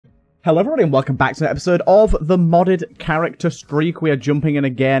Hello everybody and welcome back to an episode of the modded character streak. We are jumping in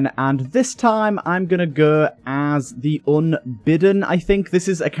again, and this time I'm gonna go as the Unbidden. I think this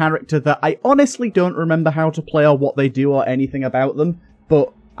is a character that I honestly don't remember how to play or what they do or anything about them,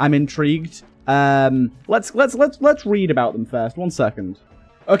 but I'm intrigued. Let's read about them first. 1 second.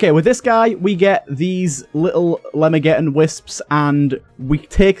 Okay, with this guy, we get these little Lemmigeddon wisps, and we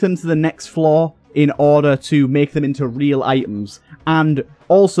take them to the next floor in order to make them into real items. And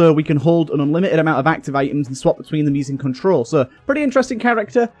also, we can hold an unlimited amount of active items and swap between them using control. So, pretty interesting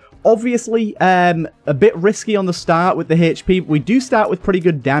character. Obviously, a bit risky on the start with the HP, but we do start with pretty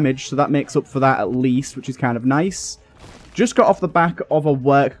good damage, so that makes up for that at least, which is kind of nice. Just got off the back of a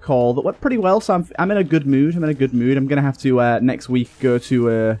work call that went pretty well, so I'm in a good mood. I'm going to have to, next week, go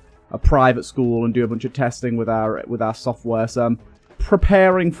to a private school and do a bunch of testing with our software, so I'm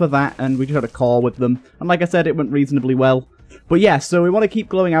preparing for that, and we just had a call with them. And like I said, it went reasonably well. But yeah, so we want to keep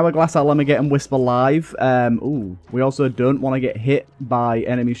Glowing Hourglass, our Lemmigeddon Wisp alive. We also don't want to get hit by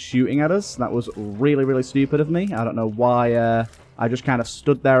enemies shooting at us. That was really, really stupid of me. I don't know why I just kind of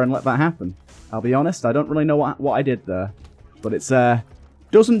stood there and let that happen. I'll be honest, I don't really know what I did there. But it's,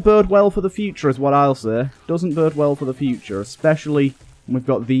 doesn't bode well for the future is what I'll say. Doesn't bode well for the future, especially when we've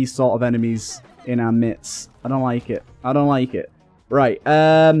got these sort of enemies in our midst. I don't like it. I don't like it. Right,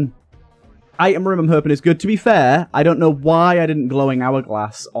 item room I'm hoping is good. To be fair, I don't know why I didn't Glowing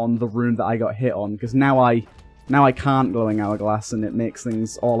Hourglass on the room that I got hit on, because now I can't Glowing Hourglass, and it makes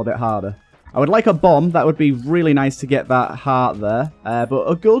things all a bit harder. I would like a bomb. That would be really nice to get that heart there. But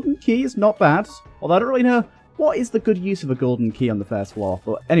a golden key is not bad. Although I don't really know what is the good use of a golden key on the first floor.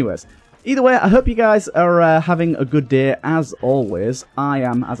 But anyways, either way, I hope you guys are having a good day as always. I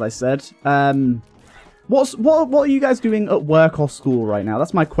am, as I said. What are you guys doing at work or school right now?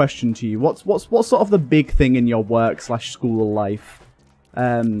 That's my question to you. What's sort of the big thing in your work/school life?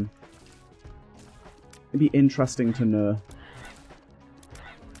 It'd be interesting to know.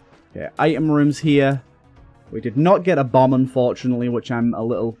 Okay, item rooms here. We did not get a bomb, unfortunately, which I'm a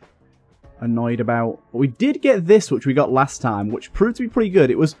little annoyed about. But we did get this, which we got last time, which proved to be pretty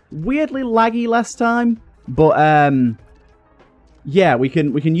good. It was weirdly laggy last time, but yeah, we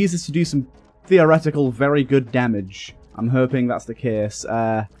can use this to do some theoretical, very good damage. I'm hoping that's the case.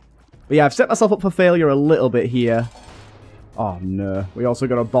 But yeah, I've set myself up for failure a little bit here. Oh no, we also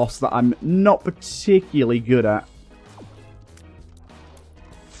got a boss that I'm not particularly good at.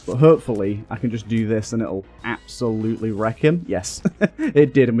 But hopefully, I can just do this and it'll absolutely wreck him. Yes,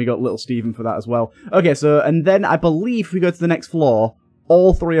 it did, and we got little Steven for that as well. Okay, so, and then I believe if we go to the next floor,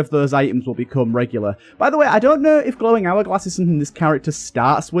 all 3 of those items will become regular. By the way, I don't know if Glowing Hourglass is something this character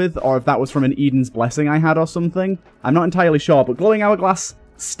starts with, or if that was from an Eden's Blessing I had or something. I'm not entirely sure, but Glowing Hourglass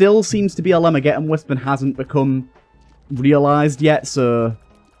still seems to be a Lemmigeddon Wisp and hasn't become realized yet, so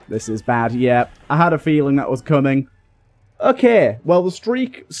this is bad. Yeah, I had a feeling that was coming. Okay, well, the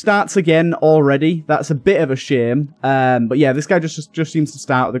streak starts again already. That's a bit of a shame. But yeah, this guy just seems to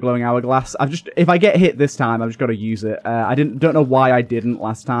start with the Glowing Hourglass. If I get hit this time, I've just got to use it. I don't know why I didn't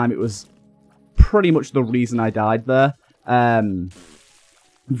last time. It was pretty much the reason I died there.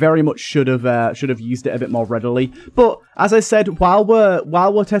 Very much should have used it a bit more readily. But as I said, while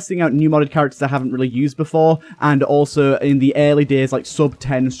we're testing out new modded characters I haven't really used before, and also in the early days like sub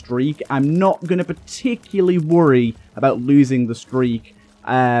 10 streak, I'm not going to particularly worry about losing the streak.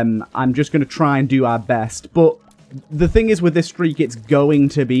 I'm just going to try and do our best. But the thing is with this streak, it's going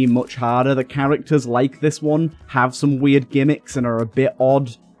to be much harder. The characters like this one have some weird gimmicks and are a bit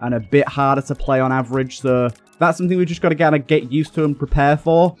odd and a bit harder to play on average, so that's something we just got to kind of get used to and prepare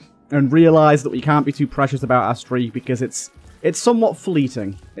for, and realize that we can't be too precious about our streak because it's somewhat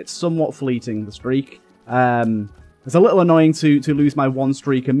fleeting. It's somewhat fleeting, the streak. It's a little annoying to lose my 1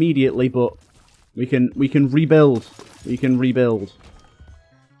 streak immediately, but we can rebuild. We can rebuild.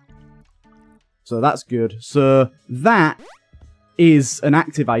 So that's good. So that is an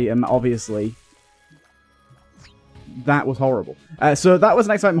active item, obviously. That was horrible. So that was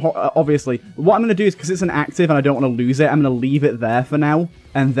an active item, obviously. What I'm going to do is, because it's an active and I don't want to lose it, I'm going to leave it there for now.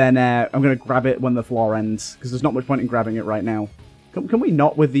 And then I'm going to grab it when the floor ends, because there's not much point in grabbing it right now. Can we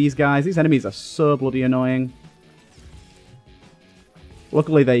not with these guys? These enemies are so bloody annoying.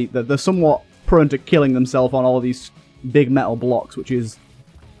 Luckily, they're somewhat prone to killing themselves on all of these big metal blocks, which is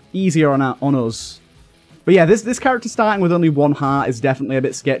easier on us. But yeah, this character starting with only 1 heart is definitely a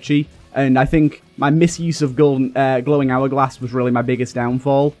bit sketchy. And I think my misuse of Glowing Hourglass was really my biggest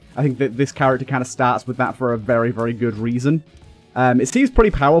downfall. I think that this character kind of starts with that for a very, very good reason. It seems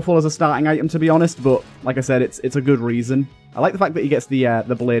pretty powerful as a starting item, to be honest, but like I said, it's a good reason. I like the fact that he gets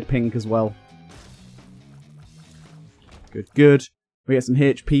the blade pink as well. Good, good. We get some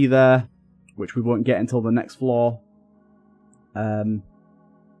HP there, which we won't get until the next floor. And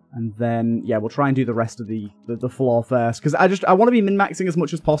then, yeah, we'll try and do the rest of the floor first. Because I want to be min-maxing as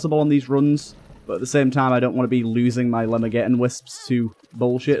much as possible on these runs. But at the same time, I don't want to be losing my Lemurgeddon Wisps to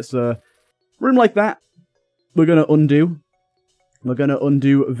bullshit. So, room like that, we're going to undo. We're going to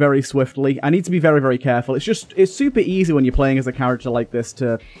undo very swiftly. I need to be very, very careful. It's super easy when you're playing as a character like this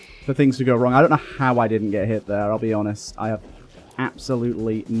for things to go wrong. I don't know how I didn't get hit there, I'll be honest. I have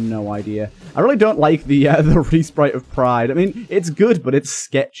absolutely no idea. I really don't like the Resprite of Pride. I mean, it's good, but it's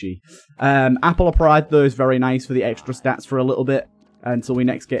sketchy. Apple of Pride, though, is very nice for the extra stats for a little bit, until we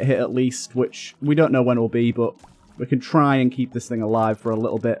next get hit at least, which we don't know when it will be, but we can try and keep this thing alive for a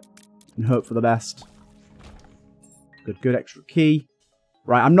little bit and hope for the best. Good extra key.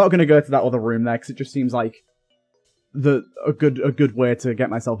 Right, I'm not going to go to that other room there, because it just seems like a good way to get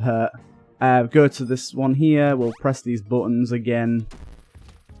myself hurt. Go to this one here. We'll press these buttons again.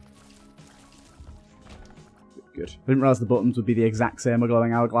 Good. I didn't realize the buttons would be the exact same as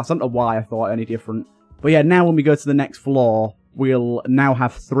Glowing Hourglass. I don't know why I thought any different. But yeah, now when we go to the next floor, we'll now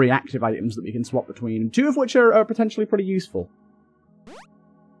have 3 active items that we can swap between, 2 of which are potentially pretty useful.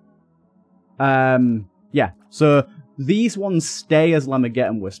 Yeah, so these ones stay as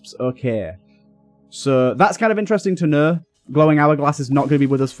Lemurgeddon Wisps. Okay. So that's kind of interesting to know. Glowing Hourglass is not going to be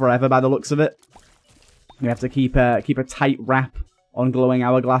with us forever by the looks of it. We have to keep a tight wrap on Glowing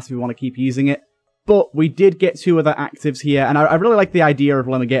Hourglass if we want to keep using it. But we did get 2 other actives here, and I really like the idea of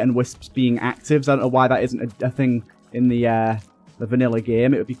Lemurgeddon Wisps being actives. I don't know why that isn't a thing in the vanilla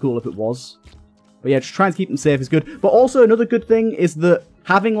game. It would be cool if it was. But yeah, just trying to keep them safe is good. But also another good thing is that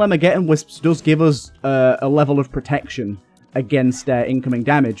having Lemurgeddon Wisps does give us a level of protection against incoming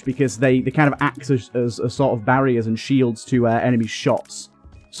damage, because they kind of act as a sort of barriers and shields to enemy shots.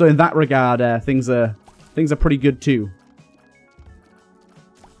 So in that regard, things are pretty good too.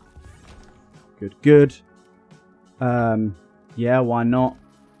 Good. Yeah, why not?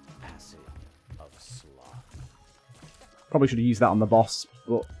 Probably should have used that on the boss,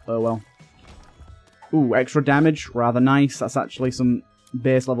 but oh well. Ooh, extra damage, rather nice. That's actually some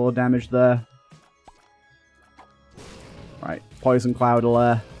base level of damage there. Right, Poison Cloud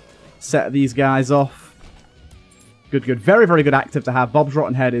will set these guys off. Good. Very, very good active to have. Bob's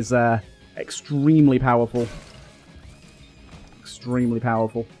Rotten Head is extremely powerful. Extremely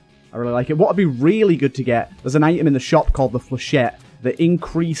powerful. I really like it. What would be really good to get, there's an item in the shop called the Flechette that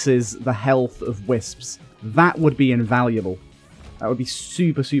increases the health of Wisps. That would be invaluable. That would be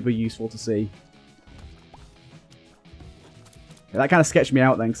super, super useful to see. Yeah, that kind of sketched me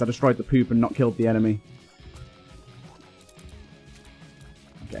out then, because I destroyed the poop and not killed the enemy.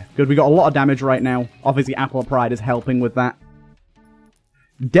 Okay, good. We got a lot of damage right now. Obviously, Apple of Pride is helping with that.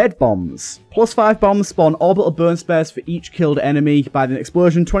 Dead Bombs. +5 bombs spawn orbital burn spares for each killed enemy by the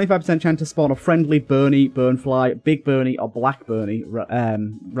explosion. 25% chance to spawn a friendly Bernie, Burnfly, Big Bernie, or Black Bernie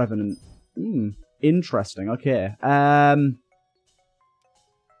Revenant. Interesting. Okay. I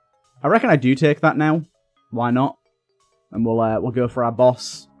reckon I do take that now. Why not? And we'll go for our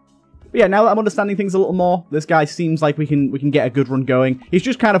boss. But yeah, now that I'm understanding things a little more, this guy seems like we can get a good run going. He's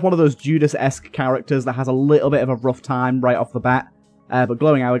just kind of one of those Judas-esque characters that has a little bit of a rough time right off the bat. But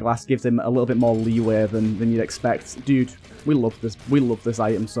Glowing Hourglass gives him a little bit more leeway than you'd expect. Dude, we love this. We love this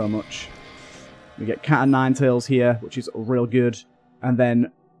item so much. We get Cat and Ninetails here, which is real good. And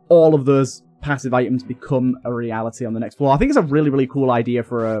then all of those passive items become a reality on the next floor. I think it's a really, really cool idea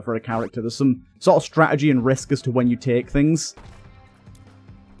for a character. There's some sort of strategy and risk as to when you take things.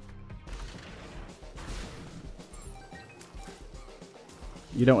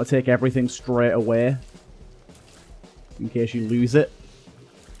 You don't want to take everything straight away, in case you lose it.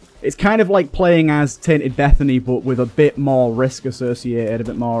 It's kind of like playing as Tainted Bethany, but with a bit more risk associated, a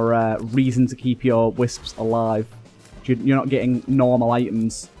bit more reason to keep your Wisps alive. You're not getting normal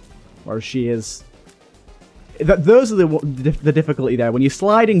items, whereas she is. Those are the difficulty there. When you're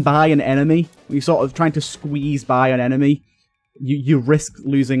sliding by an enemy, when you're sort of trying to squeeze by an enemy, you risk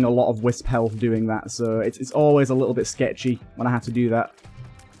losing a lot of Wisp health doing that. So it's always a little bit sketchy when I have to do that.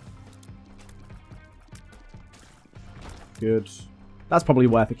 Good. That's probably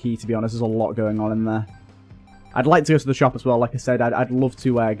worth a key, to be honest. There's a lot going on in there. I'd like to go to the shop as well. Like I said, I'd love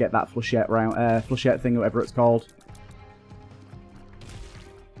to get that Flechette thing, whatever it's called.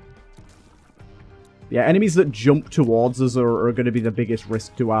 Yeah, enemies that jump towards us are going to be the biggest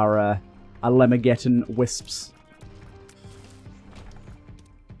risk to our Lemurgeddon Wisps.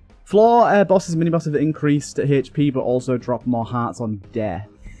 Floor bosses, mini-bosses that increased HP, but also drop more hearts on death.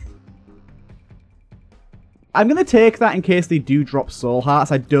 I'm going to take that in case they do drop soul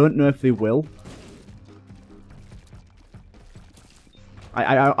hearts. I don't know if they will.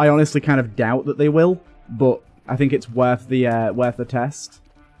 I honestly kind of doubt that they will, but I think it's worth the test.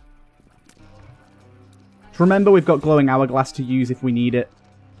 Just remember, we've got glowing hourglass to use if we need it.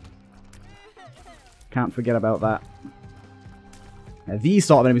 Can't forget about that. Yeah, these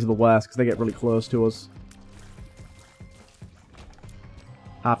sort of enemies are the worst because they get really close to us.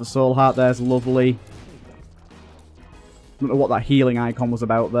 Half a soul heart there's lovely. I don't know what that healing icon was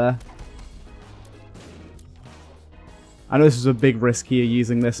about there. I know this is a big risk here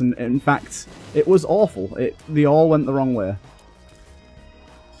using this, and in fact, it was awful. They all went the wrong way.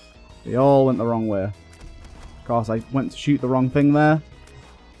 They all went the wrong way. Of course, I went to shoot the wrong thing there.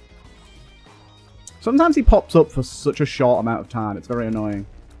 Sometimes he pops up for such a short amount of time. It's very annoying.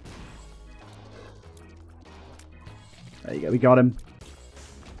 There you go, we got him.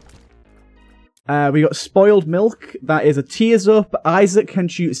 We got Spoiled Milk. That is a tears up. Isaac can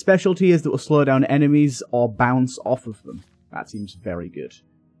shoot special tears that will slow down enemies or bounce off of them. That seems very good.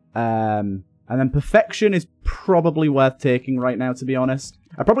 And then Perfection is probably worth taking right now, to be honest.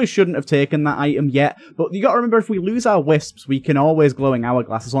 I probably shouldn't have taken that item yet, but you gotta remember, if we lose our wisps, we can always glowing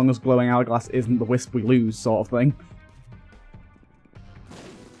hourglass, as long as glowing hourglass isn't the wisp we lose, sort of thing.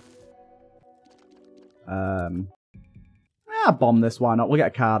 Bomb this, why not? We'll get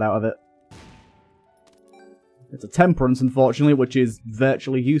a card out of it. It's a Temperance, unfortunately, which is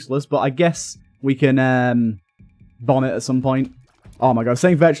virtually useless, but I guess we can bomb it at some point. Oh my god,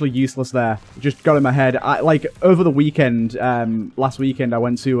 saying virtually useless there. It just got in my head. Like, over the weekend, last weekend, I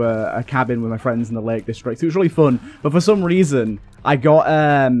went to a cabin with my friends in the Lake District. It was really fun, but for some reason, I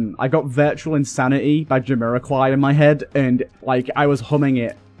got Virtual Insanity by Jamiroquai in my head, and, like, I was humming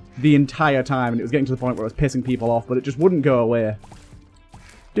it the entire time, and it was getting to the point where I was pissing people off, but it just wouldn't go away.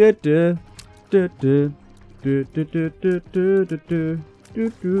 Du-du, du-du.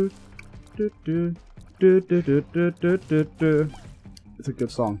 It's a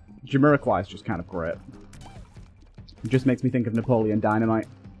good song. Jamiroquai is just kind of great. It just makes me think of Napoleon Dynamite.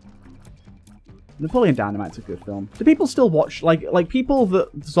 Napoleon Dynamite's a good film. Do people still watch, like people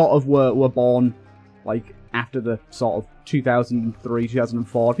that sort of were born, like, after the sort of 2003,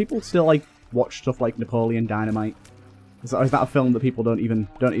 2004, people still, like, watch stuff like Napoleon Dynamite? Is that a film that people don't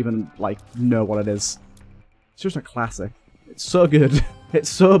even, like, know what it is? It's just a classic. It's so good. It's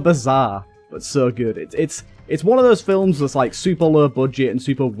so bizarre, but so good. It's one of those films that's like super low budget and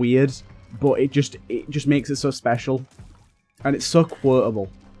super weird, but it just makes it so special, and it's so quotable.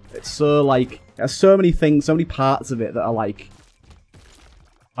 It's so like, there's so many things, so many parts of it that are like,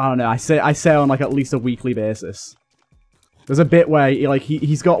 I don't know. I say on like at least a weekly basis. There's a bit where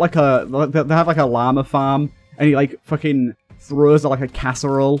he's got like they have like a llama farm, and he like fucking throws like a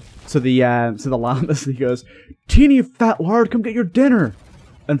casserole to the llamas, and he goes, "Teeny fat lard, come get your dinner."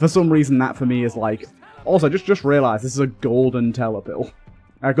 And for some reason, that for me is like, also just realized this is a golden telepill,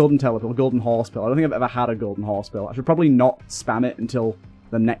 golden horse pill. I don't think I've ever had a golden horse pill. I should probably not spam it until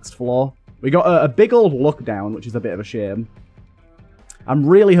the next floor. We got a big old look down, which is a bit of a shame. I'm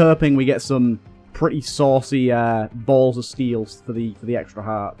really hoping we get some pretty saucy balls of steel for the extra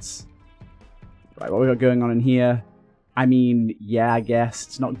hearts. Right, what we got going on in here? I mean, yeah, I guess.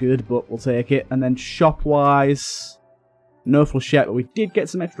 It's not good, but we'll take it. And then shop-wise, no flechette, but we did get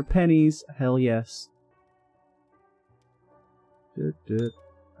some extra pennies. Hell yes. I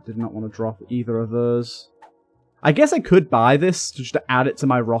did not want to drop either of those. I guess I could buy this just to add it to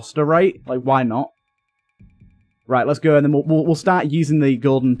my roster, right? Like, why not? Right, let's go, and then we'll start using the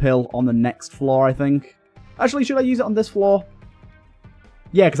golden pill on the next floor, I think. Actually, should I use it on this floor?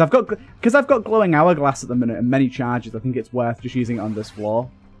 Yeah, because I've got glowing hourglass at the minute and many charges. I think it's worth just using it on this floor.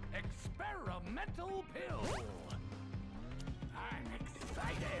 Experimental pill. I'm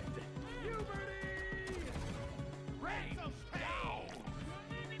excited.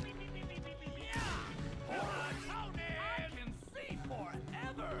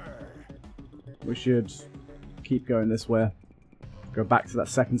 We should keep going this way. Go back to that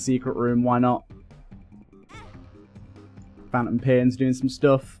second secret room. Why not? Phantom Pain's doing some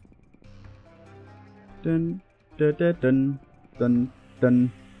stuff. Dun, dun, dun, dun, dun,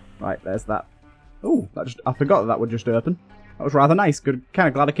 dun. Right, there's that. Oh, I forgot that would just open. That was rather nice. Good. Kind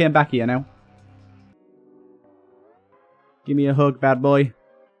of glad I came back here now. Give me a hug, bad boy.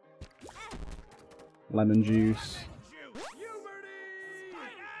 Lemon juice.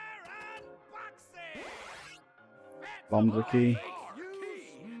 Bombs are key.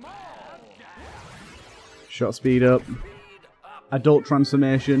 Shot speed up. Adult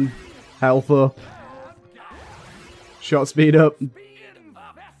transformation. Health up. Shot speed up.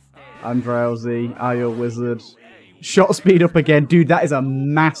 I'm drowsy. Are you a wizard? Shot speed up again. Dude, that is a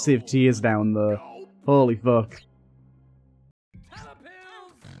massive tears down though. Holy fuck.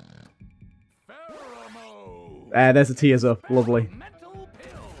 There's the tears up. Lovely.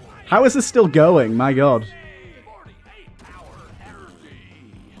 How is this still going? My god.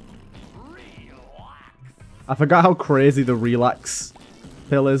 I forgot how crazy the relax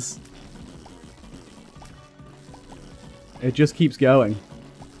pill is. It just keeps going.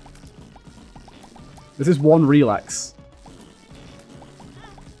 This is one relax.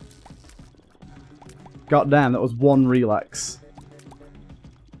 God damn, that was one relax.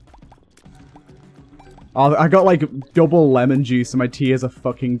 Oh, I got like double lemon juice and my tears are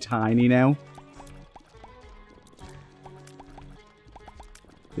fucking tiny now.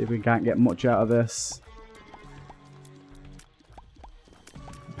 See if we can't get much out of this.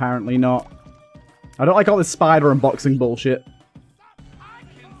 Apparently not. I don't like all this spider unboxing bullshit.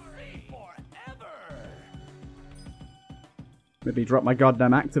 Maybe drop my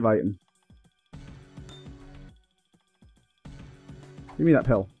goddamn active item. Give me that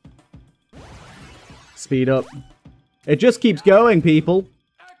pill. Speed up. It just keeps going, people.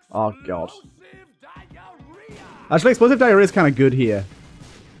 Oh, God. Actually, explosive diarrhea is kind of good here.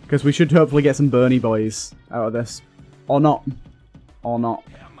 Because we should hopefully get some Bernie boys out of this. Or not. Or not.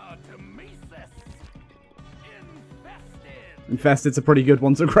 Infested's a pretty good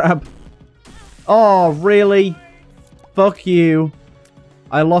one to grab. Oh, really? Fuck you.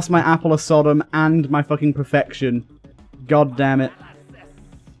 I lost my apple of Sodom and my fucking perfection. God damn it.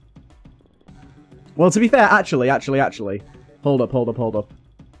 Well, to be fair, actually. Hold up.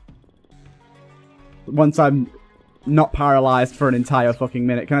 Once I'm not paralyzed for an entire fucking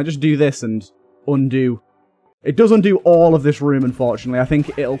minute, can I just do this and undo? It does undo all of this room, unfortunately. I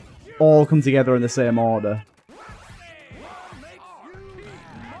think it'll all come together in the same order.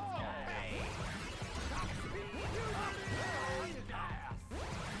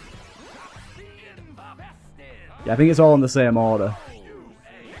 Yeah, I think it's all in the same order.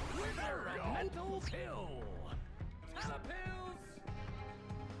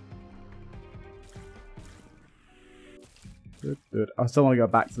 Good. I still want to go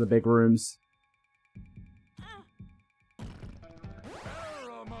back to the big rooms.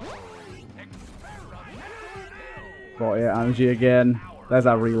 But yeah, energy again. There's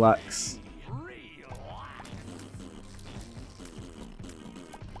our relax.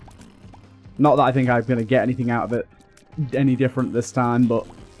 Not that I think I'm going to get anything out of it any different this time, but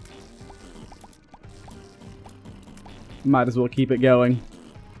might as well keep it going.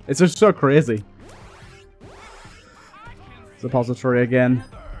 It's just so crazy. Suppository again.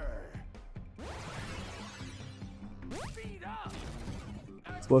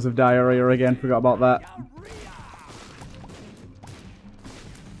 Explosive diarrhea again, forgot about that.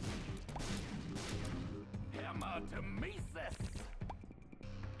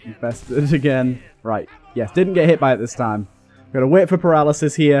 Infested again. Right, yes, didn't get hit by it this time. Gotta wait for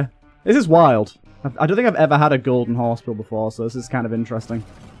paralysis here. This is wild. I don't think I've ever had a golden horse pill before, so this is kind of interesting.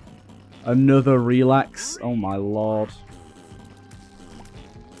 Another relax. Oh my lord.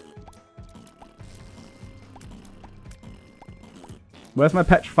 Where's my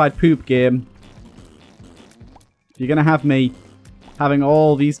petrified poop game? You're gonna have me having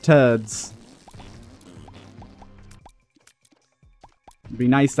all these turds. It'd be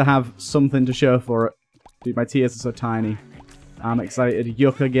nice to have something to show for it. Dude, my tears are so tiny. I'm excited.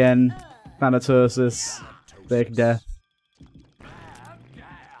 Yuck again. Thanatosis. Fake death.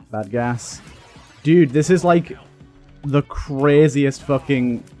 Bad gas. Dude, this is like the craziest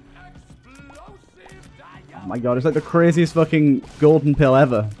fucking... Oh my god, it's like the craziest fucking golden pill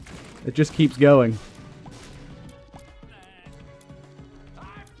ever. It just keeps going.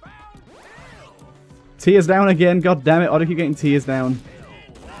 Tears down again, god damn it, why do I keep getting tears down?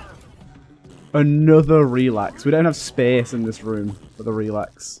 Another relax. We don't have space in this room for the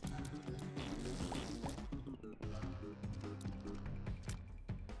relax.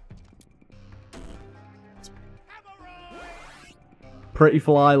 Pretty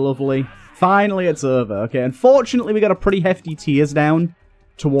fly, lovely. Finally, it's over. Okay, unfortunately, we got a pretty hefty tears down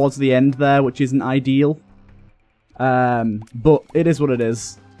towards the end there, which isn't ideal. But it is what it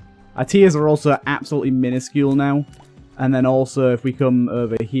is. Our tears are also absolutely minuscule now. And then also, if we come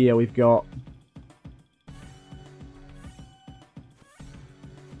over here, we've got...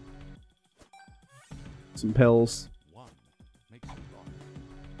 some pills.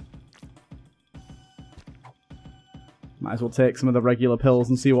 Might as well take some of the regular pills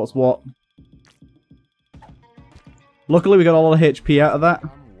and see what's what. Luckily, we got all the HP out of that.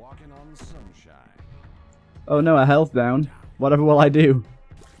 Oh no, our health down. Whatever will I do?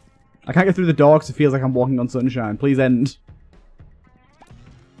 I can't get through the door because it feels like I'm walking on sunshine. Please end.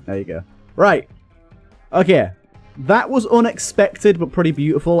 There you go. Right. Okay. That was unexpected, but pretty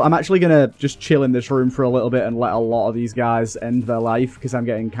beautiful. I'm actually going to just chill in this room for a little bit and let a lot of these guys end their life, because I'm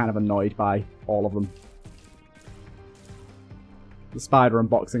getting kind of annoyed by all of them. The spider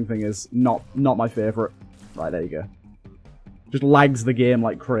unboxing thing is not my favourite. Right, there you go. Just lags the game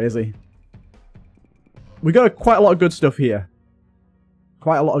like crazy. We got quite a lot of good stuff here.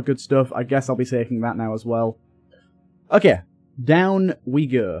 Quite a lot of good stuff. I guess I'll be taking that now as well. Okay, down we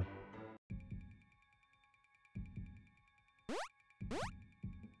go.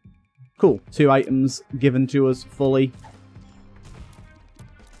 Cool. 2 items given to us fully.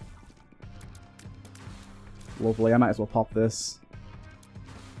 Lovely. I might as well pop this.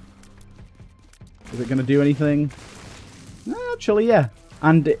 Is it going to do anything? Actually, yeah.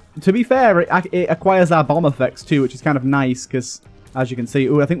 And to be fair, it acquires our bomb effects too, which is kind of nice because, as you can see...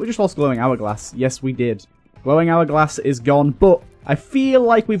 Ooh, I think we just lost Glowing Hourglass. Yes, we did. Glowing Hourglass is gone, but I feel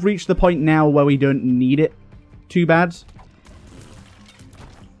like we've reached the point now where we don't need it too bad.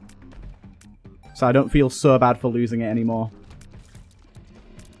 So I don't feel so bad for losing it anymore.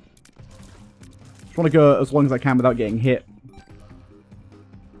 Just want to go as long as I can without getting hit.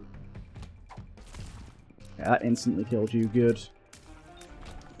 Yeah, that instantly killed you. Good.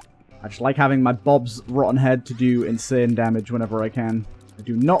 I just like having my Bob's Rotten Head to do insane damage whenever I can. I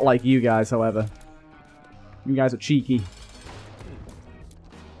do not like you guys, however. You guys are cheeky.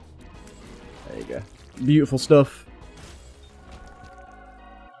 There you go. Beautiful stuff.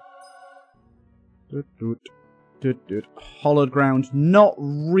 Hollowed ground, not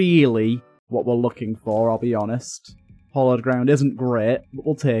really what we're looking for, I'll be honest. Hollowed ground isn't great, but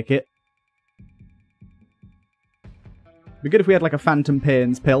we'll take it. Be good if we had like a Phantom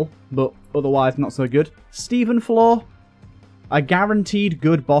Pains pill, but otherwise not so good. Stephen Floor, a guaranteed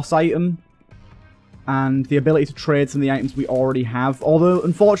good boss item, and the ability to trade some of the items we already have. Although,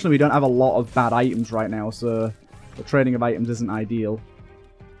 unfortunately, we don't have a lot of bad items right now, so the trading of items isn't ideal.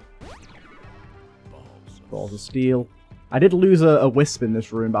 Balls of Steel. I did lose a Wisp in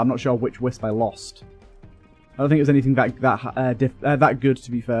this room, but I'm not sure which Wisp I lost. I don't think it was anything that good,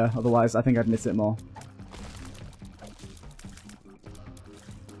 to be fair. Otherwise, I think I'd miss it more.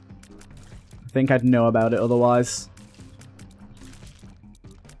 I think I'd know about it otherwise.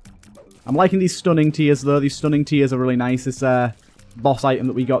 I'm liking these Stunning Tears, though. These Stunning Tears are really nice. This boss item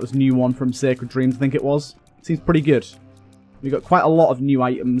that we got, this new one from Sacred Dreams, I think it was. Seems pretty good. We've got quite a lot of new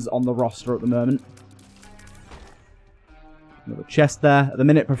items on the roster at the moment. Another chest there. At the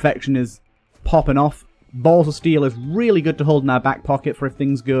minute, Perfection is popping off. Balls of Steel is really good to hold in our back pocket for if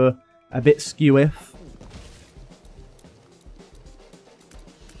things go a bit skew-if.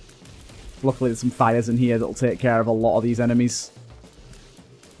 Luckily, there's some fires in here that'll take care of a lot of these enemies.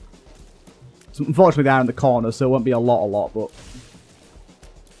 So, unfortunately, they're in the corner, so it won't be a lot, but...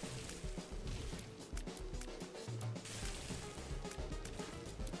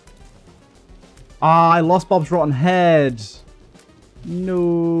 Ah, I lost Bob's Rotten Head.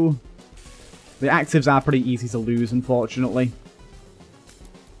 No. The actives are pretty easy to lose, unfortunately.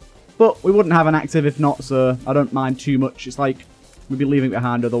 But we wouldn't have an active if not, so I don't mind too much. It's like we'd be leaving it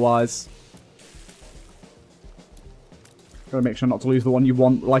behind otherwise. Gotta make sure not to lose the one you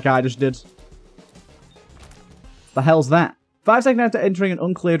want, like I just did. The hell's that? 5 seconds after entering an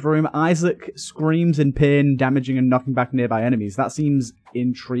uncleared room, Isaac screams in pain, damaging and knocking back nearby enemies. That seems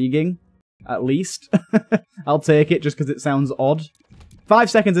intriguing, at least. I'll take it just because it sounds odd. 5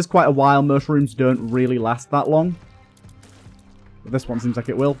 seconds is quite a while. Most rooms don't really last that long. But this one seems like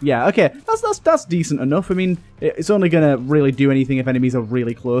it will. Yeah, okay. That's decent enough. I mean, it's only going to really do anything if enemies are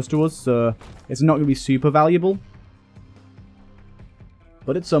really close to us, so it's not going to be super valuable.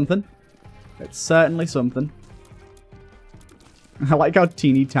 But it's something. It's certainly something. I like how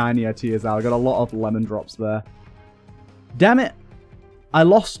teeny tiny our tears are. I got a lot of lemon drops there. Damn it. I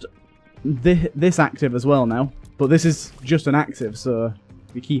lost this active as well now. But this is just an active, so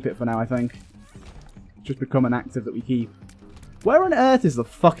we keep it for now, I think. Just become an active that we keep. Where on earth is the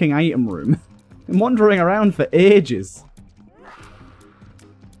fucking item room? I'm wandering around for ages.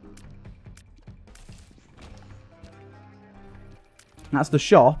 That's the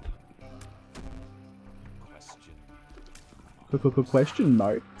shop. Question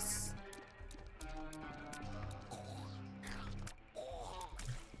marks.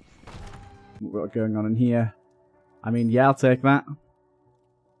 What we got going on in here? I mean, yeah, I'll take that.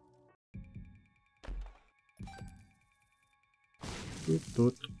 I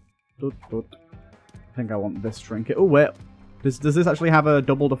think I want this trinket. Oh, wait. Does this actually have a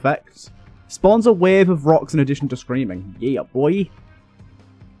doubled effect? Spawns a wave of rocks in addition to screaming. Yeah, boy.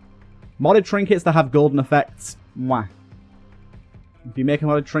 Modded trinkets that have golden effects. Mwah. If you make a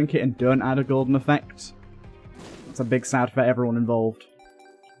modded trinket and don't add a golden effect, It's a big sad for everyone involved.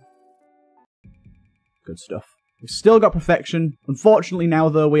 Good stuff. We've still got perfection. Unfortunately now,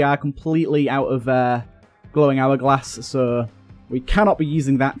 though, we are completely out of glowing hourglass, so we cannot be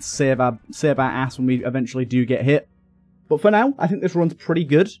using that to save our ass when we eventually do get hit. But for now, I think this run's pretty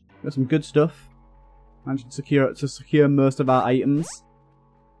good. Got some good stuff. Managed to secure most of our items.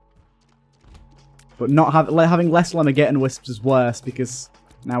 But not having less Lemmageddon Wisps is worse, because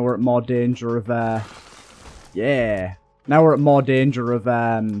now we're at more danger of yeah. Now we're at more danger of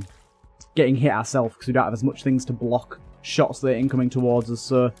getting hit ourselves, because we don't have as much things to block shots that are incoming towards us.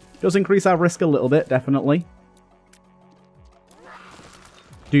 So it does increase our risk a little bit, definitely.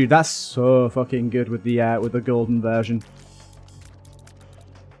 Dude, that's so fucking good with the golden version.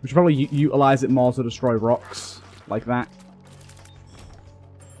 We should probably utilize it more to destroy rocks like that.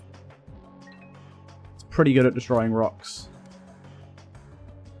 It's pretty good at destroying rocks.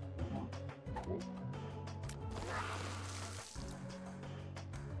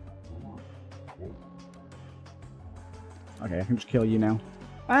 Okay, I can just kill you now.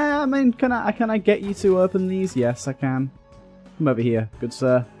 I mean, can I get you to open these? Yes, I can. Come over here, good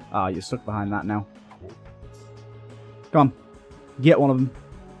sir. Ah, you're stuck behind that now. Come on. Get one of them.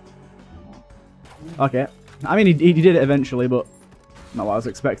 Okay. I mean, he did it eventually, but not what I was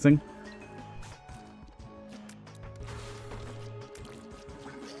expecting.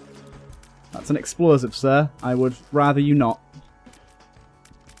 That's an explosive, sir. I would rather you not.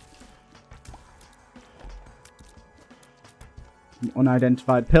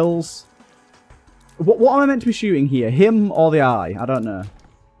 Unidentified pills. What am I meant to be shooting here? Him or the eye? I don't know.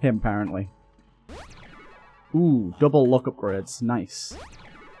 Him, apparently. Ooh, double luck upgrades. Nice.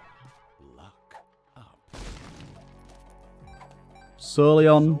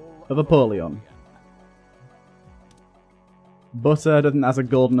 Solion of Apollyon. Butter doesn't have a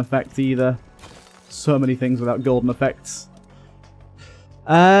golden effect either. So many things without golden effects.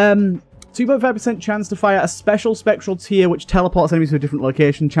 2.5% chance to fire a special spectral tier which teleports enemies to a different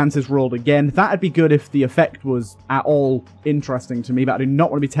location. Chances rolled again. That'd be good if the effect was at all interesting to me, but I do not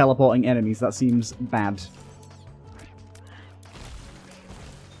want to be teleporting enemies. That seems bad.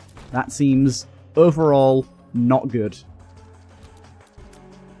 That seems overall not good.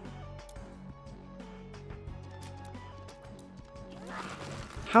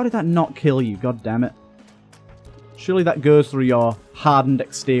 How did that not kill you? God damn it. Surely that goes through your hardened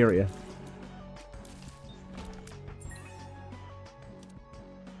exterior.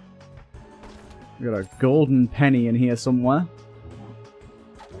 We got a golden penny in here somewhere.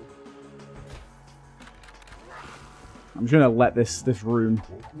 I'm just gonna let this room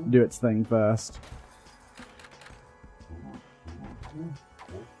do its thing first.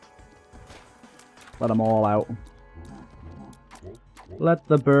 Let them all out. Let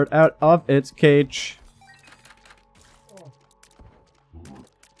the bird out of its cage.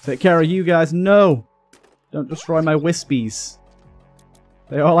 Take care of you guys. No! Don't destroy my wispies.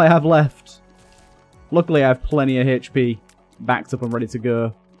 They're all I have left. Luckily, I have plenty of HP backed up and ready to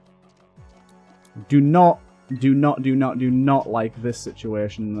go. Do not like this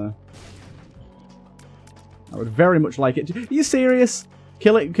situation, though. I would very much like it. Are you serious?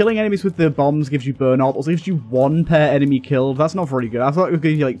 Killing enemies with the bombs gives you burn orbs. Gives you 1 per enemy killed. That's not very good. I thought it would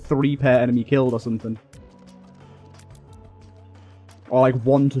give you like 3 per enemy killed or something. Or like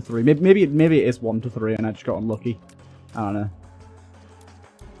 1 to 3. Maybe it is 1 to 3 and I just got unlucky. I don't know.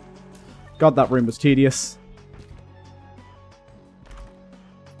 God, that room was tedious.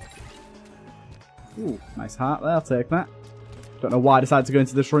 Ooh, nice heart there. I'll take that. Don't know why I decided to go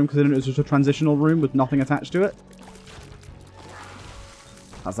into this room because it was just a transitional room with nothing attached to it.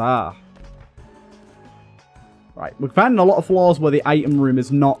 Huzzah. Right, we're finding a lot of floors where the item room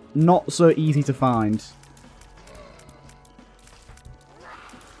is not so easy to find.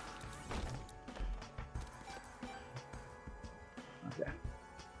 Okay.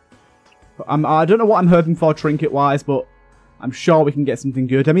 I don't know what I'm hoping for trinket-wise, but I'm sure we can get something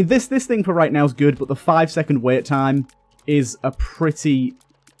good. I mean, this thing for right now is good, but the 5-second wait time is a pretty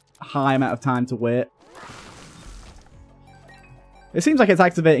high amount of time to wait. It seems like it's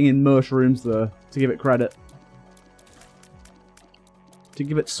activating in most rooms, though, to give it credit. To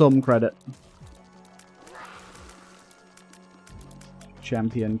give it some credit.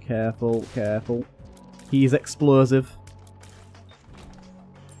 Champion, careful, careful. He's explosive.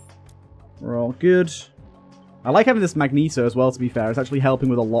 We're all good. I like having this Magneto as well, to be fair. It's actually helping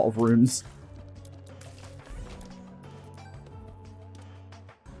with a lot of rooms.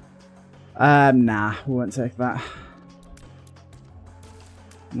 Nah, we won't take that.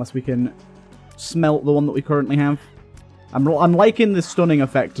 Unless we can smelt the one that we currently have. I'm liking the stunning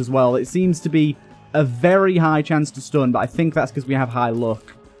effect as well. It seems to be a very high chance to stun, but I think that's because we have high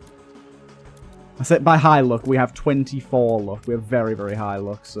luck. I said by high luck, we have 24 luck. We have very, very high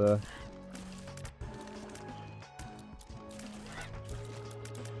luck, so...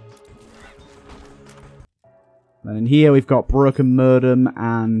 Then in here, we've got Broken Murdum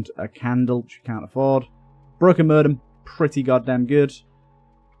and a candle, which you can't afford. Broken Murdum, pretty goddamn good.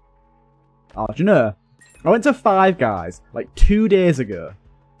 Oh, do you know, I went to Five Guys, like 2 days ago,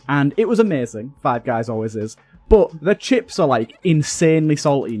 and it was amazing. Five Guys always is. But the chips are, like, insanely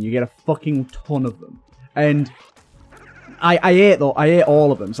salty, and you get a fucking ton of them. And I ate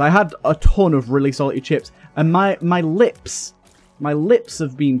all of them. So I had a ton of really salty chips, and my lips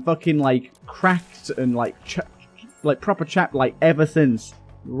have been fucking, like, cracked and, like proper chapped, like, ever since.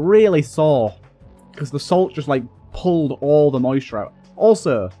 Really sore. Because the salt just, like, pulled all the moisture out.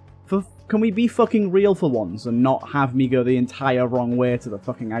 Also, can we be fucking real for once and not have me go the entire wrong way to the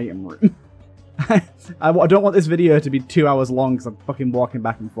fucking item room? I don't want this video to be 2 hours long because I'm fucking walking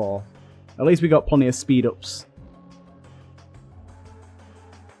back and forth. At least we got plenty of speed ups.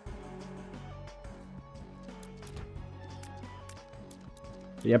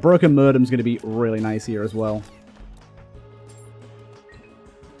 Yeah, Broken Murdum's going to be really nice here as well.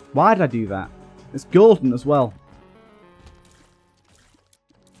 Why did I do that? It's golden as well.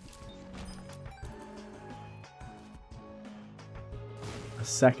 A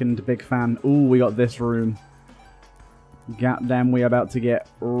second big fan. Ooh, we got this room. Goddamn, we're about to get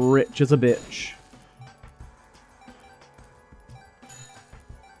rich as a bitch.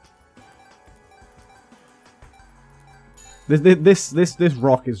 This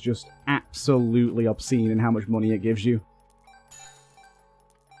rock is just absolutely obscene in how much money it gives you.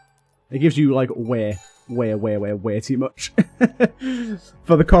 It gives you, like, way too much.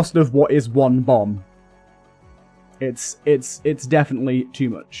 For the cost of what is one bomb. It's definitely too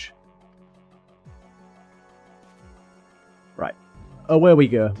much. Right. Away we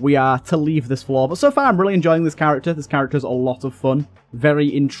go. We are to leave this floor. But so far, I'm really enjoying this character. This character's a lot of fun.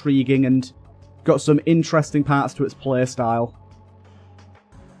 Very intriguing and got some interesting parts to its playstyle.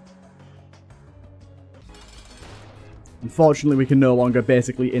 Unfortunately, we can no longer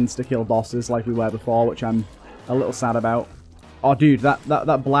basically insta-kill bosses like we were before, which I'm a little sad about. Oh, dude,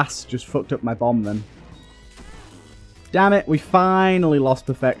 that blast just fucked up my bomb then. Damn it, we finally lost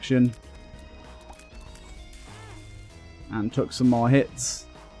perfection. And took some more hits.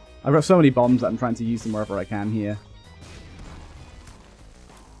 I've got so many bombs that I'm trying to use them wherever I can here.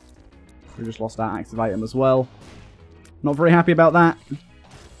 We just lost our active item as well. Not very happy about that.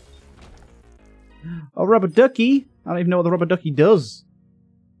 Oh, rubber ducky! I don't even know what the rubber ducky does.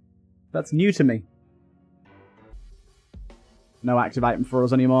 That's new to me. No active item for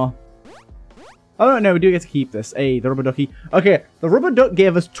us anymore. Oh, no, we do get to keep this. Hey, the rubber ducky. Okay, the rubber duck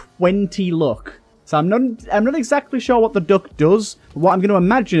gave us 20 luck. So I'm not exactly sure what the duck does. But what I'm going to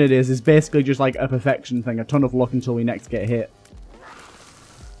imagine it is basically just like a perfection thing. A ton of luck until we next get hit.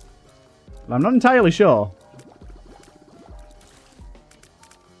 But I'm not entirely sure.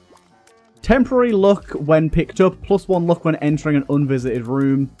 Temporary luck when picked up, +1 luck when entering an unvisited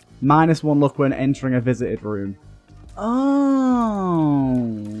room, -1 luck when entering a visited room. Oh,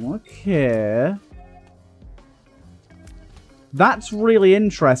 okay. That's really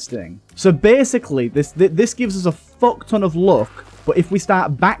interesting. So basically, this gives us a fuck ton of luck, but if we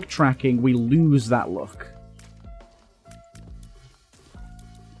start backtracking, we lose that luck.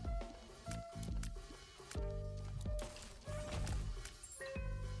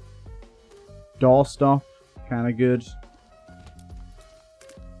 Doorstop, kind of good.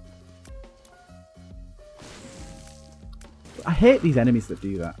 I hate these enemies that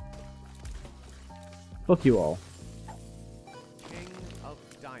do that. Fuck you all. King of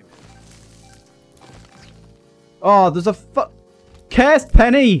Diamonds. Oh, there's a cursed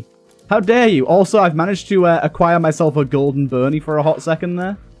penny! How dare you? Also, I've managed to acquire myself a golden Bernie for a hot second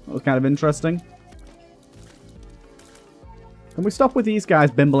there. That was kind of interesting. Can we stop with these guys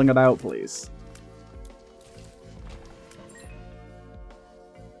bimbling about, please?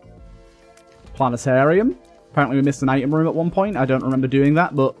 Planetarium. Apparently we missed an item room at one point. I don't remember doing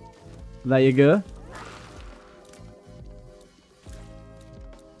that, but there you go.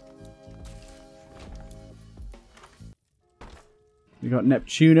 We got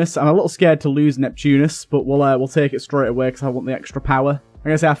Neptunus. I'm a little scared to lose Neptunus, but we'll take it straight away because I want the extra power.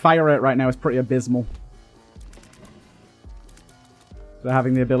 Like I say, our fire rate right now is pretty abysmal. So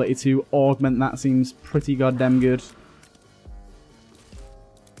having the ability to augment that seems pretty goddamn good.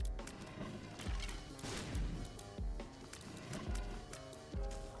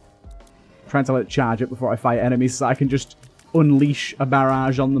 Trying to let it charge it before I fight enemies so I can just unleash a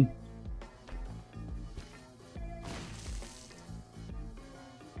barrage on them.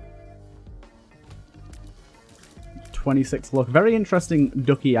 26 luck. Very interesting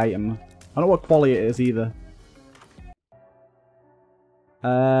ducky item. I don't know what quality it is either.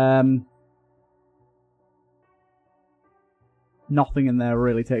 Nothing in there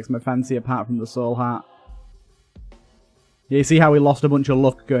really takes my fancy apart from the soul heart. Yeah, you see how we lost a bunch of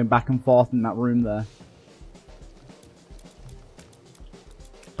luck going back and forth in that room there.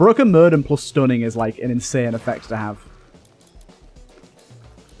 Broken Murden plus stunning is like an insane effect to have.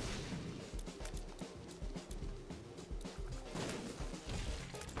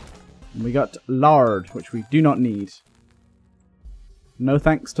 And we got lard, which we do not need. No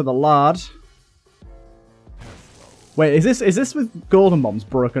thanks to the lard. Wait, is this with golden bombs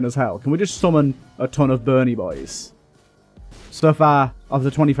broken as hell? Can we just summon a ton of Bernie boys? So far, of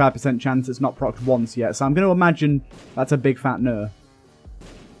the 25% chance, it's not procced once yet, so I'm going to imagine that's a big fat no.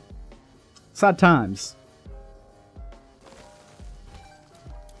 Sad times.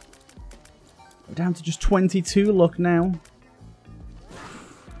 We're down to just 22 luck now.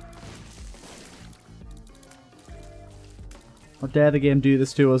 How dare the game do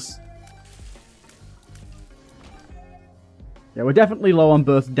this to us? Yeah, we're definitely low on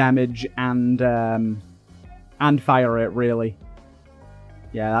both damage and fire rate, really.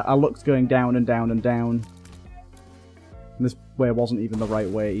 Yeah, our luck's going down and down and down. And this way wasn't even the right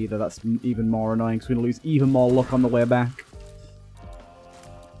way either. That's even more annoying, because we're going to lose even more luck on the way back.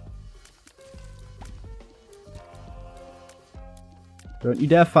 Don't you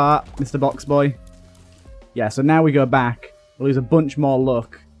dare fart, Mr. Box Boy. Yeah, so now we go back. We'll lose a bunch more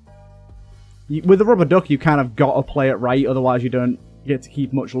luck. With the rubber duck, you kind of got to play it right, otherwise you don't get to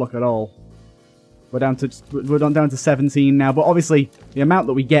keep much luck at all. We're down to 17 now, but obviously the amount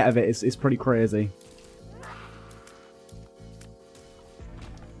that we get of it is pretty crazy.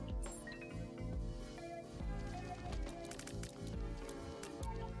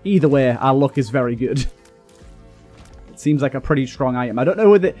 Either way, our luck is very good. It seems like a pretty strong item. I don't know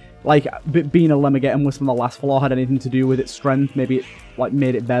whether, like, being a Lemmigeddon Wisp on the last floor had anything to do with its strength. Maybe it, like,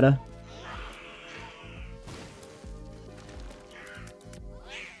 made it better.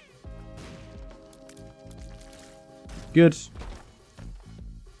 Good.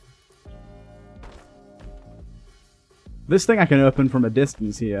 This thing I can open from a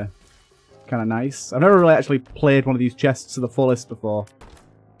distance here. Kind of nice. I've never really actually played one of these chests to the fullest before.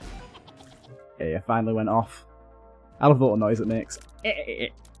 Yeah, it finally went off. I love the little noise it makes.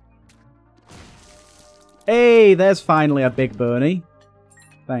 Hey, there's finally a big Bernie.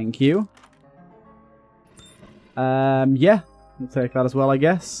 Thank you. Yeah. We'll take that as well, I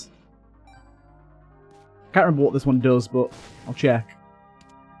guess. Can't remember what this one does, but I'll check.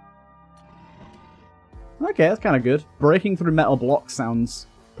 Okay, that's kind of good. Breaking through metal blocks sounds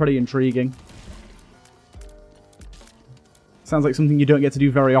pretty intriguing. Sounds like something you don't get to do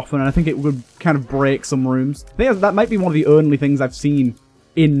very often, and I think it would kind of break some rooms. I think that might be one of the only things I've seen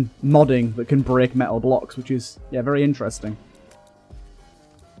in modding that can break metal blocks, which is, yeah, very interesting.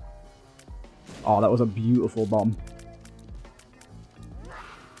 Oh, that was a beautiful bomb.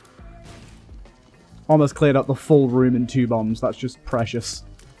 Almost cleared up the full room in 2 bombs. That's just precious.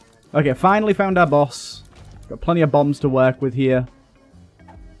 Okay, finally found our boss. Got plenty of bombs to work with here.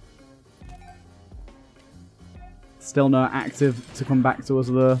 Still no active to come back to us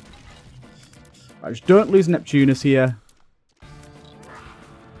though. Right, just don't lose Neptunus here.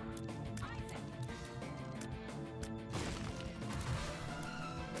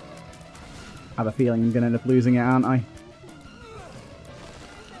 I have a feeling I'm going to end up losing it, aren't I?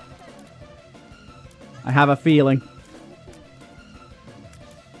 I have a feeling.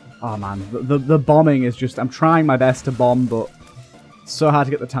 Oh man, the bombing is just... I'm trying my best to bomb, but it's so hard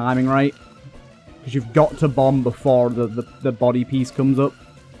to get the timing right. Because you've got to bomb before the body piece comes up.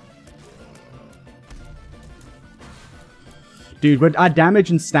 Dude, our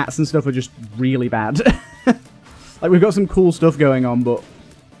damage and stats and stuff are just really bad. Like, we've got some cool stuff going on, but...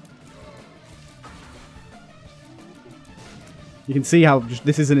 You can see how just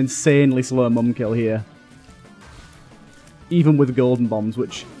this is an insanely slow mum kill here. Even with golden bombs,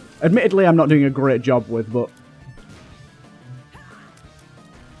 which admittedly I'm not doing a great job with, but...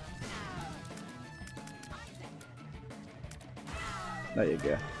 There you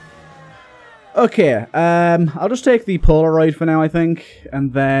go. Okay, I'll just take the Polaroid for now, I think.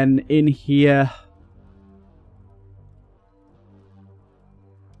 And then in here...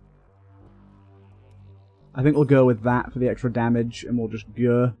 I think we'll go with that for the extra damage, and we'll just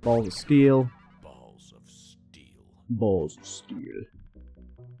go. Balls of Steel. Balls of Steel. Balls of Steel.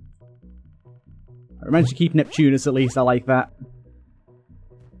 I managed to keep Neptunus at least, I like that.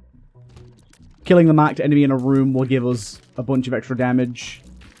 Killing the marked enemy in a room will give us a bunch of extra damage,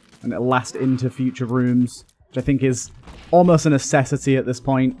 and it'll last into future rooms. which I think is almost a necessity at this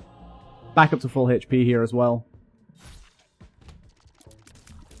point. Back up to full HP here as well.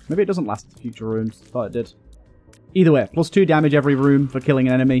 Maybe it doesn't last to future rooms. Thought it did. Either way, plus 2 damage every room for killing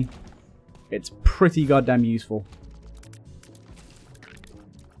an enemy. It's pretty goddamn useful.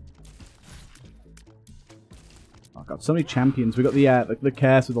 Oh god, so many champions. We got the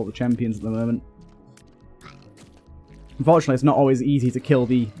curse with all the champions at the moment. Unfortunately, it's not always easy to kill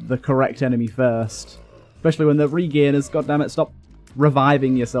the correct enemy first. Especially when the regainers, goddammit, stop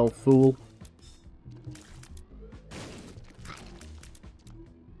reviving yourself, fool.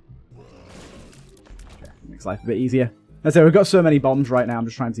 Okay, makes life a bit easier. As I say, we've got so many bombs right now, I'm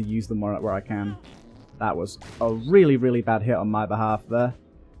just trying to use them where I can. That was a really, really bad hit on my behalf there.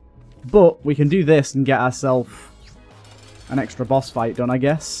 But we can do this and get ourselves an extra boss fight done, I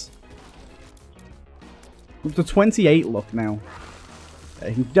guess. Up to 28 luck now.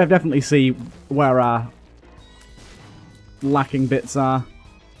 You can definitely see where our lacking bits are.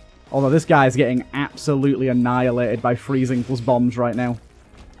 Although this guy is getting absolutely annihilated by freezing plus bombs right now.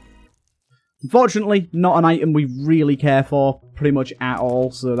 Unfortunately, not an item we really care for pretty much at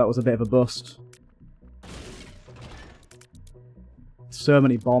all, so that was a bit of a bust. So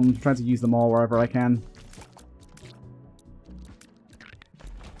many bombs. I'm trying to use them all wherever I can.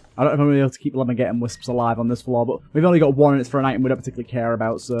 I don't know if I'm going to be able to keep Lemon getting Wisps alive on this floor, but we've only got 1 and it's for an item we don't particularly care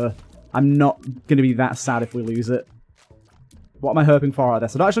about, so I'm not going to be that sad if we lose it. What am I hoping for out of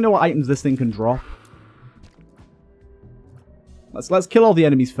this? I don't actually know what items this thing can drop. Let's kill all the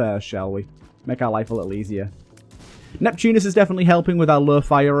enemies first, shall we? Make our life a little easier. Neptunus is definitely helping with our low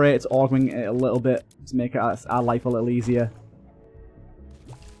fire rate. It's augmenting it a little bit to make our life a little easier.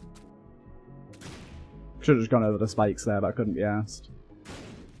 Should have just gone over the spikes there, but I couldn't be asked.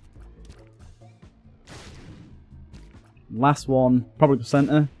 Last one, probably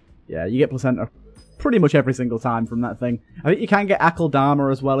placenta. Yeah, you get placenta pretty much every single time from that thing. I think you can get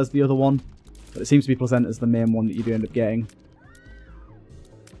Akeldama as well as the other one, but it seems to be placenta's the main one that you do end up getting.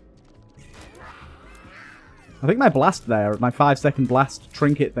 I think my blast there, my 5-second blast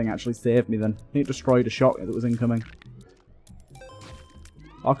trinket thing actually saved me then. I think it destroyed a shot that was incoming.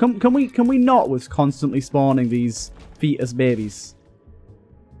 Oh, can we not with constantly spawning these fetus babies?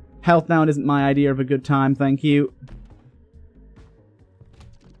 Health down isn't my idea of a good time, thank you.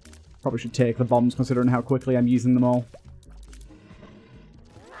 Probably should take the bombs considering how quickly I'm using them all.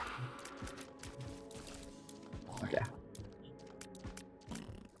 Okay.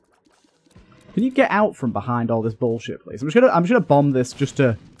 Can you get out from behind all this bullshit, please? I'm just gonna bomb this just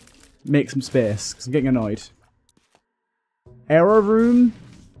to make some space, because I'm getting annoyed. Error room?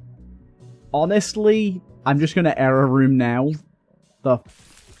 Honestly, I'm just gonna error room now.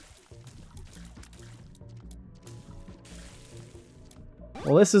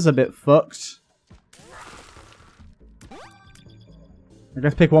 Well, this is a bit fucked. I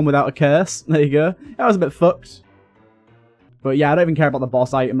guess pick one without a curse. There you go. That was a bit fucked. But yeah, I don't even care about the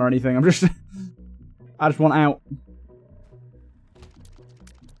boss item or anything. I'm just... I just want out.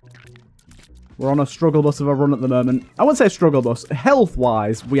 We're on a struggle bus of a run at the moment. I wouldn't say struggle bus.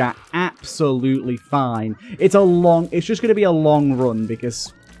 Health-wise, we are absolutely fine. It's just going to be a long run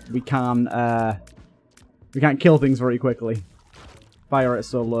because we can't kill things very quickly. Fire rate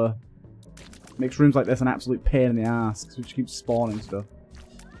so low. Makes rooms like this an absolute pain in the ass because we just keep spawning stuff.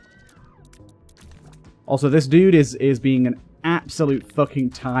 Also, this dude is being an absolute fucking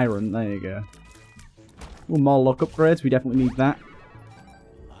tyrant. There you go. Ooh, more luck upgrades. We definitely need that.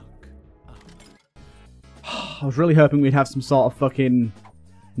 I was really hoping we'd have some sort of fucking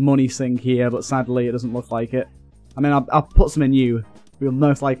money sink here, but sadly it doesn't look like it. I mean, I'll put some in you. It'll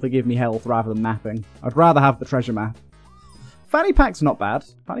most likely give me health rather than mapping. I'd rather have the treasure map. Fanny pack's not bad.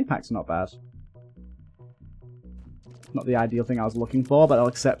 Fanny pack's not bad. Not the ideal thing I was looking for, but I'll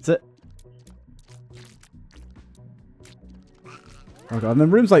accept it. Oh god, and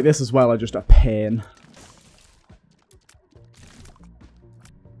then rooms like this as well are just a pain.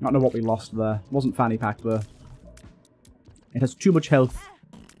 I don't know what we lost there. It wasn't fanny pack though. It has too much health.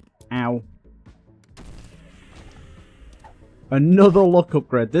 Ow. Another luck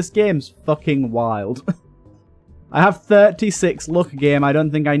upgrade. This game's fucking wild. I have 36 luck game. I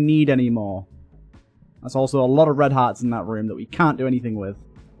don't think I need any more. That's also a lot of red hearts in that room that we can't do anything with.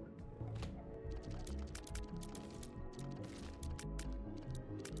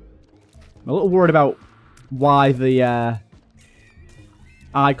 I'm a little worried about why the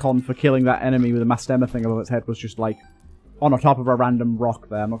icon for killing that enemy with a Mastema thing above its head was just like on the top of a random rock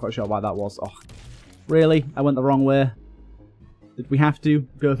there. I'm not quite sure why that was. Oh, really? I went the wrong way. Did we have to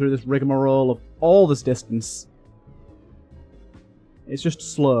go through this rigmarole of all this distance? It's just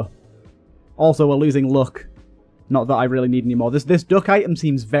slow. Also, we're losing luck Not that I really need any more. This duck item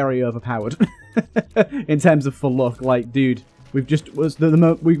seems very overpowered in terms of for luck. Like, dude, we've just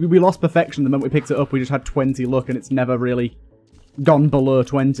we lost perfection the moment we picked it up. We just had 20 luck, and it's never really gone below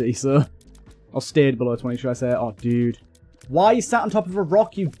 20. So, or stayed below 20, should I say? Oh, dude, why are you sat on top of a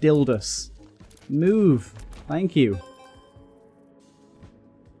rock, you dildus? Move, thank you.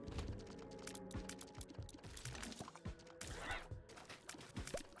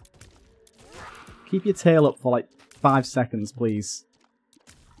 Keep your tail up for like 5 seconds, please.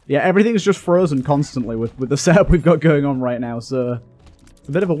 Yeah, everything's just frozen constantly with the setup we've got going on right now, so it's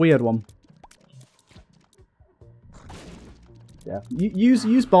a bit of a weird one. Yeah,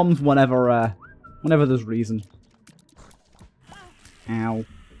 use bombs whenever there's reason. Ow.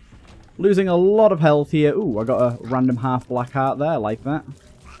 Losing a lot of health here. Ooh, I got a random half black heart there, like that.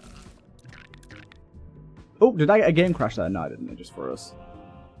 Oh, did I get a game crash there? No, I didn't. It just froze.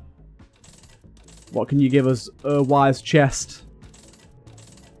 What can you give us? A wise chest.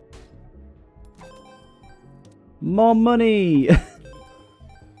 More money!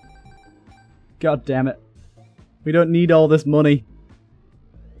 God damn it. We don't need all this money.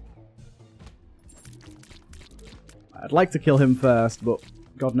 I'd like to kill him first, but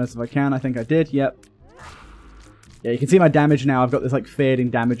God knows if I can. I think I did, yep. Yeah, you can see my damage now. I've got this like fading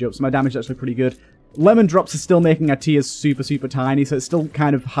damage up, so my damage is actually pretty good. Lemon drops are still making our tiers super, super tiny, so it's still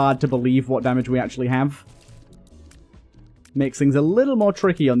kind of hard to believe what damage we actually have. Makes things a little more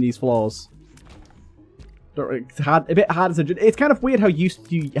tricky on these floors. It's hard, a bit harder to... It's kind of weird how used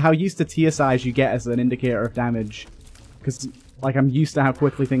to tier size you get as an indicator of damage. Because, like, I'm used to how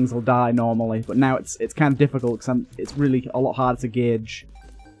quickly things will die normally, but now it's kind of difficult because it's really a lot harder to gauge.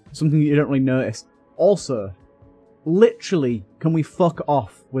 Something you don't really notice. Also, literally, can we fuck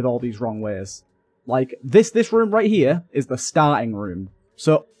off with all these wrong ways? Like, this room right here is the starting room.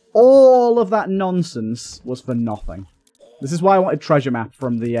 So, all of that nonsense was for nothing. This is why I wanted treasure map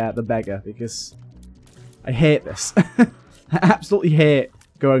from the beggar, because I hate this. I absolutely hate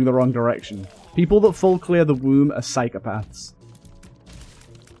going the wrong direction. People that full clear the womb are psychopaths.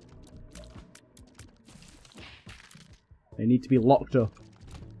 They need to be locked up.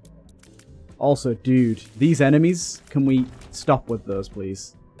 Also, dude, these enemies, can we stop with those,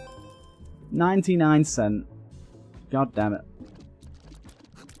 please? 99 cent. God damn it.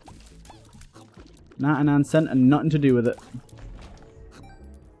 99 cent and nothing to do with it.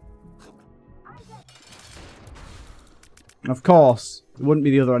 Of course, it wouldn't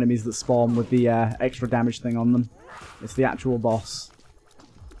be the other enemies that spawn with the extra damage thing on them. It's the actual boss.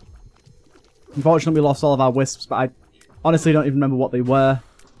 Unfortunately, we lost all of our wisps, but I honestly don't even remember what they were.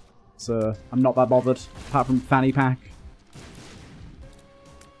 So, I'm not that bothered, apart from fanny pack.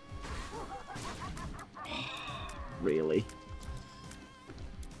 Really?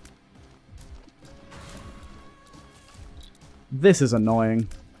 This is annoying.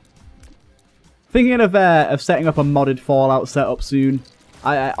 Thinking of setting up a modded Fallout setup soon.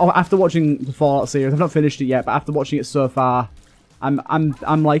 After watching the Fallout series, I've not finished it yet, but after watching it so far,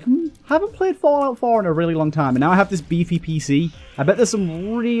 I'm like, haven't played Fallout 4 in a really long time, and now I have this beefy PC. I bet there's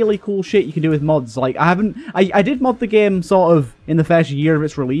some really cool shit you can do with mods. Like, I did mod the game sort of in the first year of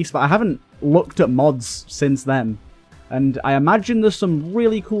its release, but I haven't looked at mods since then. And I imagine there's some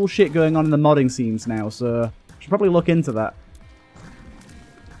really cool shit going on in the modding scenes now, so I should probably look into that.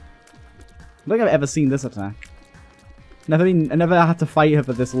 I don't think I've ever seen this attack. I never had to fight her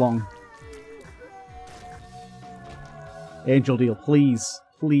for this long. Angel Deal, please.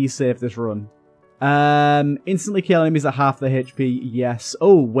 Please save this run. Instantly kill enemies at half their HP, yes.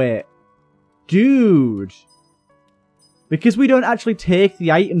 Oh, wait. Dude. Because we don't actually take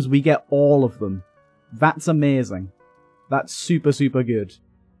the items, we get all of them. That's amazing. That's super, super good.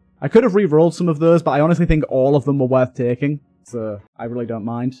 I could have re-rolled some of those, but I honestly think all of them were worth taking. So, I really don't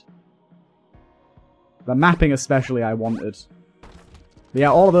mind. The mapping especially I wanted. But yeah,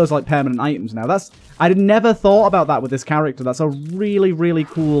 all of those like permanent items now. I'd never thought about that with this character. That's a really, really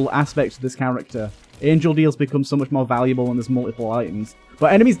cool aspect to this character. Angel Deals become so much more valuable when there's multiple items.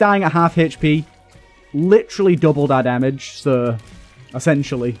 But enemies dying at half HP literally doubled our damage, so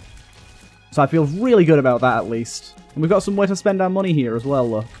essentially. So I feel really good about that at least. And we've got some way to spend our money here as well,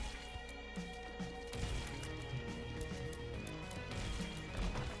 look.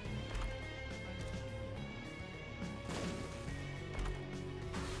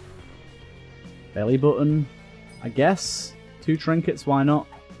 Belly button, I guess. 2 trinkets, why not?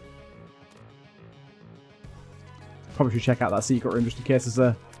 Probably should check out that secret room just in case there's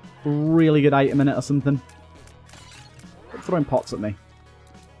a really good item in it or something. Stop throwing pots at me.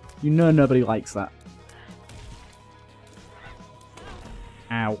 You know nobody likes that.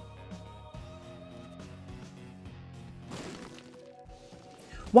 Ow.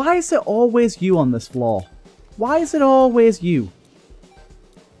 Why is it always you on this floor? Why is it always you?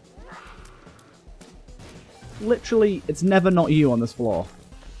 Literally, it's never not you on this floor.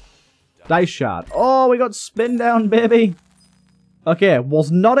 Dice shard. Oh, we got spin down, baby. Okay,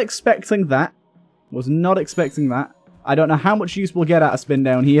 was not expecting that. Was not expecting that. I don't know how much use we'll get out of spin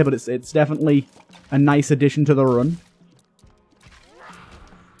down here, but it's definitely a nice addition to the run.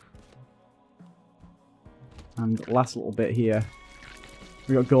 And last little bit here.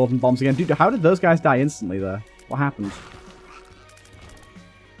 We got golden bombs again. Dude, how did those guys die instantly there? What happened?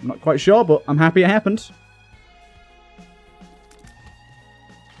 I'm not quite sure, but I'm happy it happened.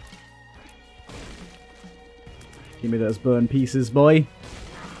 Give me those burn pieces, boy.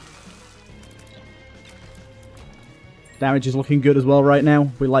 Damage is looking good as well right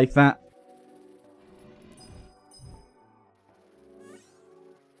now. We like that.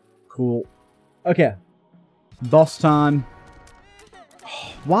 Cool. Okay. Boss time.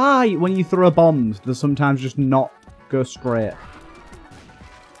 Why, when you throw bombs, does sometimes just not go straight?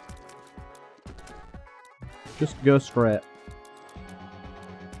 Just go straight.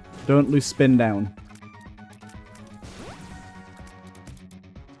 Don't lose spin down.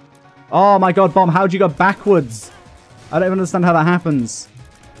 Oh my god, bomb, how'd you go backwards? I don't even understand how that happens.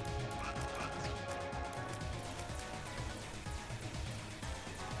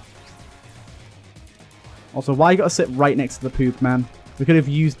 Also, why you gotta sit right next to the poop, man? We could have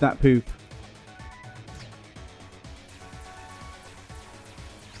used that poop.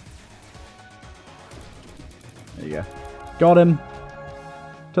 There you go. Got him.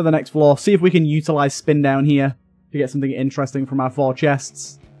 To the next floor. See if we can utilize spin down here to get something interesting from our 4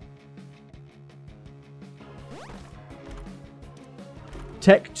 chests.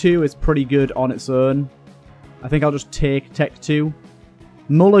 Tech 2 is pretty good on its own. I think I'll just take Tech 2.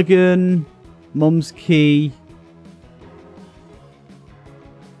 Mulligan. Mum's Key.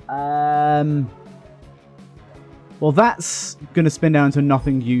 Well, that's going to spin down to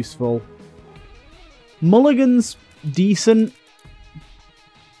nothing useful. Mulligan's decent.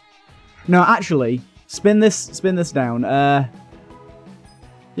 No, actually, spin this down. Yeah,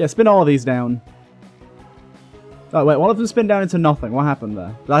 spin all of these down. Oh, wait, one of them spin down into nothing. What happened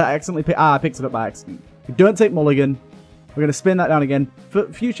there? Did I accidentally pick... I picked it up by accident. We don't take Mulligan. We're going to spin that down again.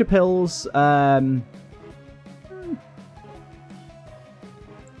 For future pills, oh,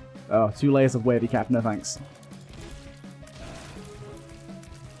 2 layers of wavy cap. No thanks.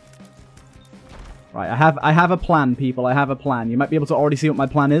 Right, I have a plan, people. I have a plan. You might be able to already see what my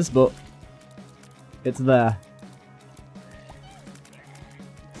plan is, but it's there.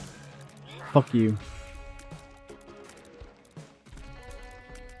 Fuck you.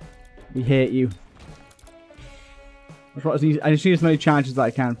 We hate you. I just need as many charges as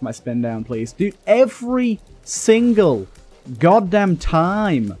I can for my spin down, please. Dude, every single goddamn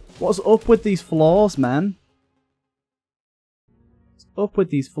time. What's up with these flaws, man? What's up with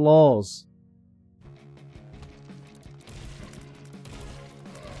these flaws?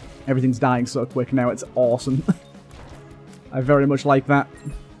 Everything's dying so quick now, it's awesome. I very much like that.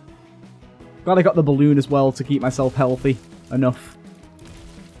 Glad I got the balloon as well to keep myself healthy enough.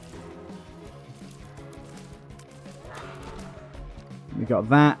 We got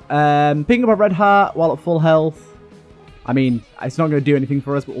that. Picking up a red heart while at full health. I mean, it's not going to do anything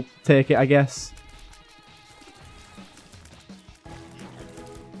for us, but we'll take it, I guess.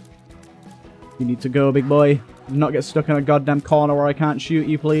 You need to go, big boy. Not get stuck in a goddamn corner where I can't shoot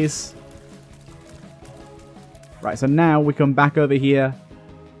you, please. Right, so now we come back over here.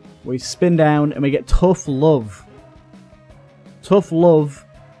 We spin down and we get Tough Love. Tough Love.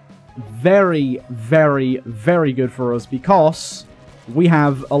 Very, very, very good for us because we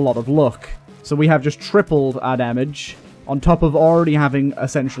have a lot of luck. So we have just tripled our damage on top of already having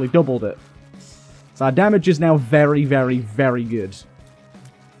essentially doubled it. So our damage is now very, very, very good.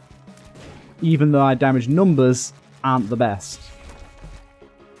 Even though our damage numbers aren't the best.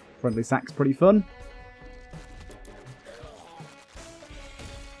 Friendly Sack's pretty fun.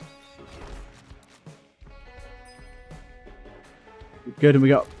 Good, and we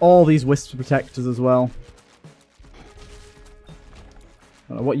got all these Wisp Protectors as well. I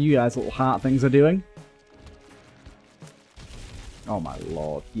don't know what you guys little heart things are doing. Oh my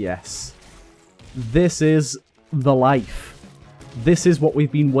lord, yes. This is the life. This is what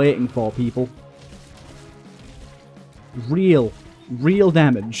we've been waiting for, people. Real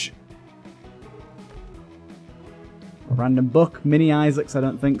damage. A random book, Mini Isaacs, I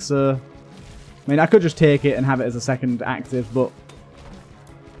don't think so. I mean, I could just take it and have it as a second active, but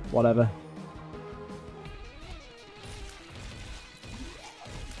whatever.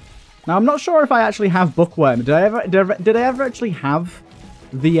 Now, I'm not sure if I actually have Bookworm. Did I ever actually have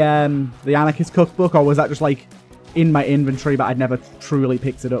the Anarchist Cookbook, or was that just like in my inventory but I'd never truly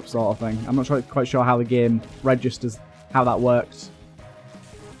picked it up sort of thing? I'm not quite sure how the game registers how that works.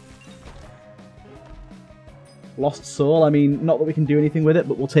 Lost Soul, I mean, not that we can do anything with it,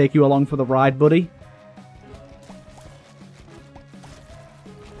 but we'll take you along for the ride, buddy.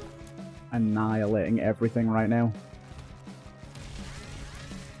 Annihilating everything right now.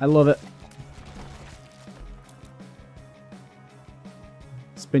 I love it.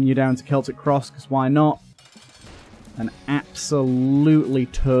 Spin you down to Celtic Cross, because why not? And absolutely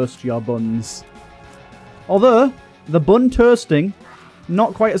toast your buns. Although, the bun toasting,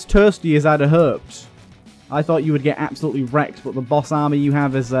 not quite as toasty as I'd have hoped. I thought you would get absolutely wrecked, but the boss armor you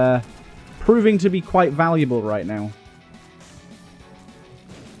have is proving to be quite valuable right now.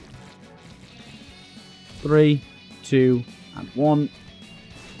 3, 2, and 1.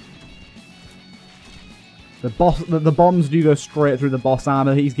 The bombs do go straight through the boss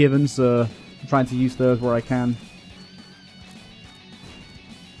armor he's given, so I'm trying to use those where I can.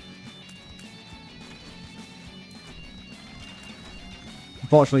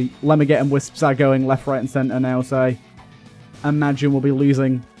 Unfortunately, Lemmiget and Wisps are going left, right, and centre now, so I imagine we'll be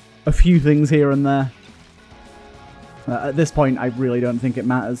losing a few things here and there. At this point, I really don't think it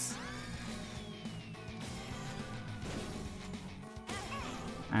matters.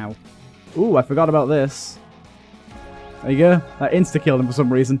 Ow. Ooh, I forgot about this. There you go. That insta-killed him for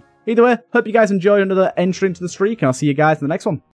some reason. Either way, hope you guys enjoyed another entry into the streak, and I'll see you guys in the next one.